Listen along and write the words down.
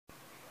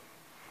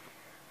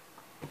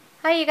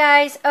Hi you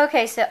guys.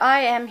 Okay, so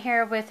I am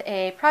here with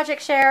a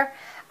project share.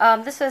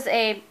 This was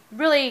a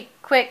really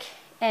quick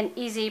and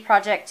easy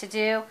project to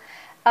do.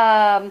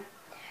 A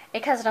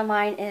cousin of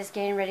mine is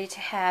getting ready to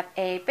have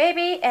a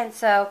baby, and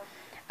so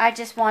I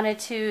just wanted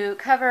to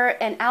cover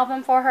an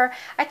album for her.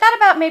 I thought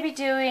about maybe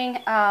doing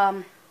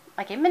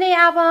like a mini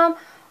album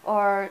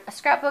or a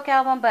scrapbook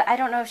album, but I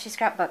don't know if she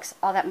scrapbooks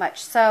all that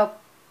much. So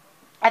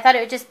I thought it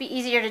would just be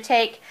easier to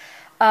take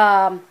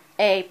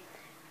a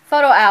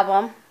photo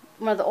album,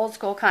 one of the old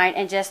school kind,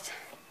 and just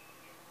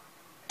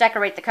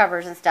decorate the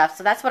covers and stuff.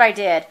 So that's what I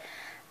did.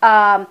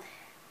 My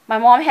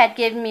mom had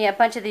given me a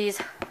bunch of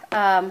these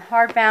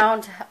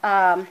hardbound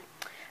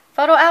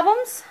photo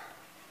albums,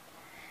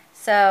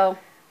 so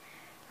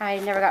I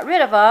never got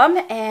rid of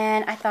them,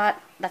 and I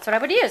thought that's what I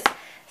would use.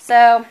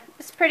 So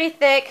it's pretty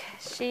thick.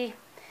 She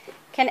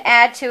can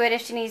add to it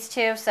if she needs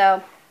to,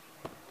 so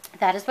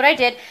that is what I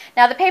did.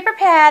 Now the paper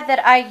pad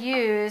that I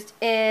used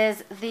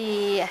is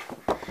the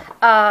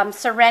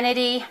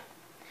Serenity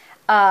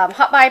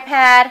Hot Buy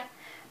pad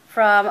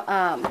from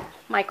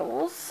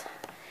Michaels.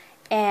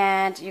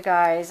 And you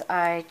guys,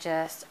 I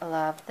just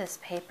love this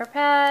paper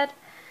pad.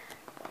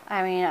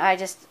 I mean, I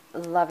just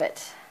love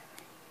it.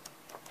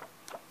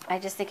 I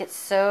just think it's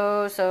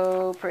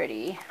so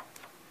pretty.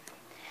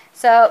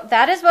 So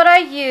that is what I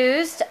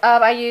used.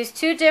 I used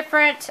two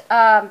different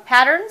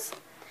patterns.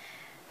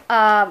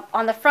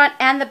 On the front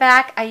and the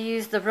back, I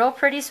used the Real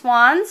Pretty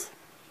Swans.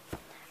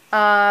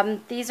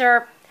 These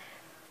are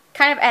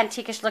kind of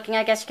antique-ish looking,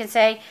 I guess you can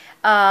say.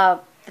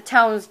 The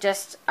tones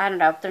just, I don't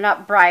know, they're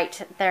not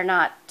bright, they're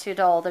not too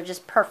dull, they're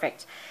just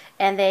perfect.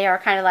 And they are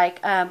kind of like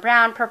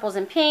brown, purples,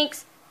 and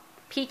pinks,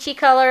 peachy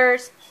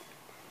colors.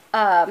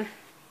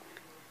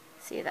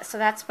 See that? So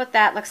that's what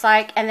that looks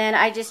like. And then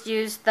I just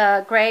used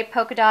the gray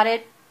polka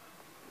dotted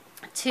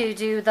to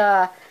do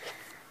the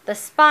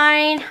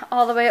spine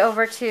all the way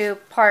over to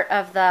part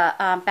of the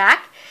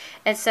back.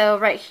 And so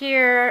right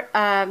here,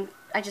 I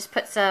just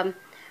put some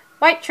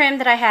white trim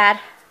that I had,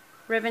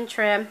 ribbon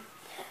trim,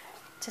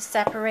 to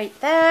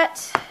separate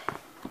that.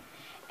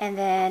 And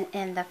then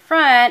in the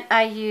front,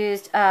 I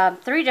used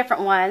three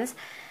different ones.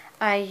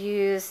 I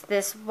used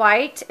this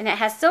white, and it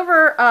has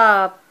silver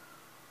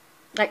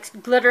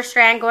like glitter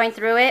strand going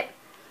through it,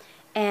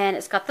 and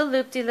it's got the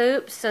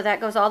loop-de-loop, so that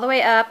goes all the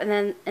way up. And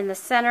then in the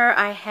center,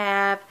 I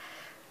have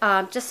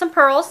just some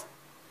pearls,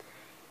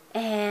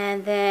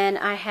 and then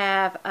I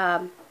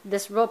have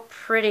this real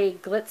pretty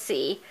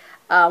glitzy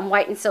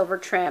white and silver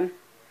trim,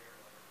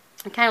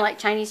 kind of like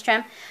Chinese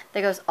trim,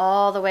 that goes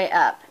all the way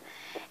up.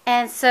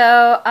 And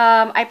so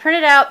I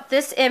printed out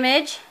this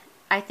image.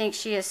 I think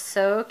she is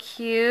so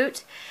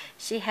cute.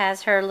 She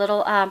has her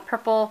little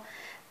purple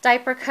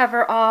diaper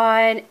cover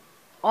on,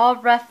 all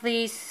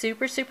roughly,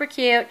 super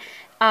cute.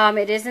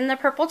 It is in the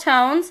purple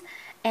tones,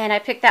 and I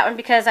picked that one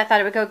because I thought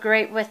it would go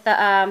great with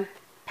the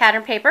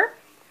pattern paper.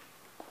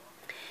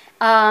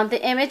 The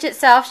image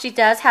itself, she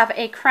does have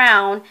a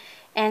crown,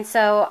 and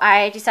so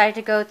I decided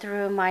to go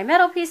through my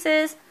metal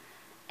pieces,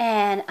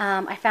 and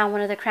I found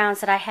one of the crowns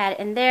that I had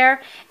in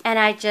there, and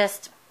I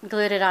just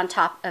glued it on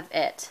top of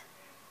it.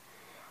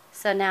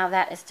 So now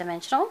that is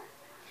dimensional.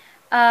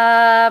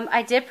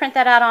 I did print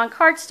that out on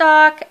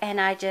cardstock, and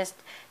I just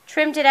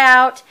trimmed it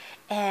out,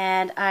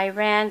 and I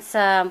ran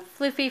some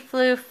floofy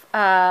floof,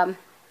 kind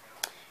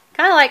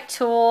of like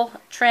tulle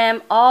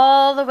trim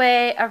all the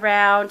way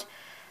around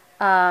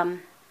the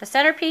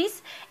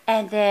centerpiece,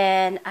 and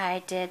then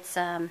I did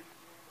some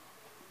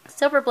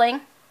silver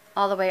bling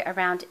all the way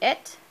around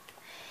it.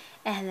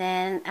 And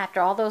then after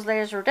all those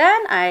layers were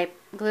done, I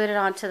glued it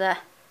onto the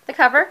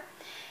cover,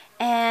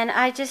 and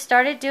I just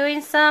started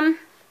doing some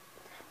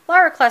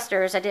flower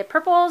clusters. I did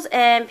purples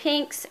and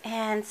pinks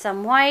and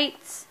some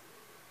whites,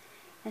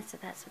 and so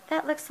that's what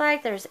that looks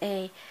like. There's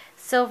a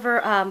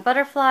silver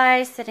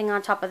butterfly sitting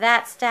on top of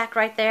that stack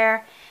right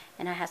there,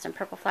 and I have some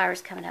purple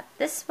flowers coming up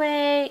this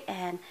way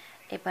and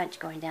a bunch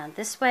going down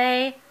this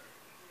way.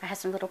 I have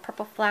some little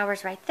purple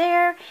flowers right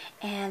there,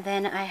 and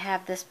then I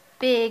have this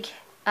big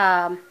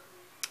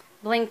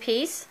bling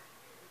piece,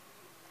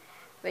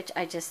 which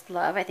I just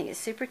love. I think it's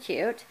super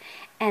cute.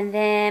 And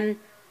then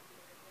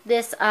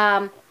this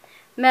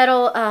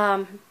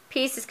metal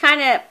piece is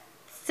kind of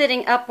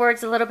sitting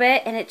upwards a little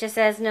bit, and it just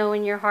says, "Know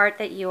in your heart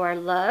that you are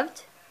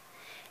loved."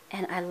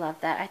 And I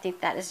love that. I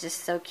think that is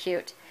just so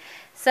cute.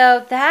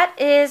 So that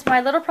is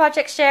my little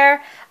project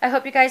share. I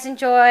hope you guys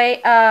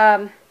enjoy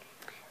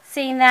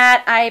seeing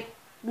that. I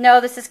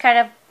know this is kind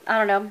of, I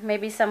don't know,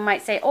 maybe some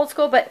might say old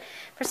school, but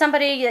for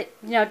somebody that,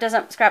 you know,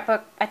 doesn't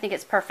scrapbook, I think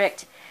it's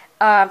perfect.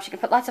 She can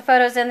put lots of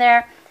photos in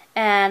there,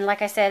 and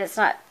like I said, it's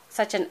not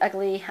such an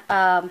ugly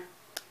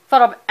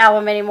photo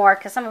album anymore,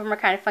 because some of them are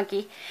kind of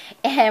funky,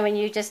 and when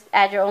you just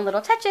add your own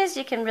little touches,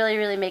 you can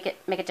really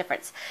make a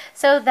difference.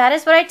 So that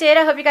is what I did.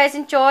 I hope you guys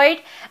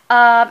enjoyed,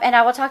 and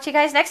I will talk to you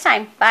guys next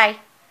time. Bye.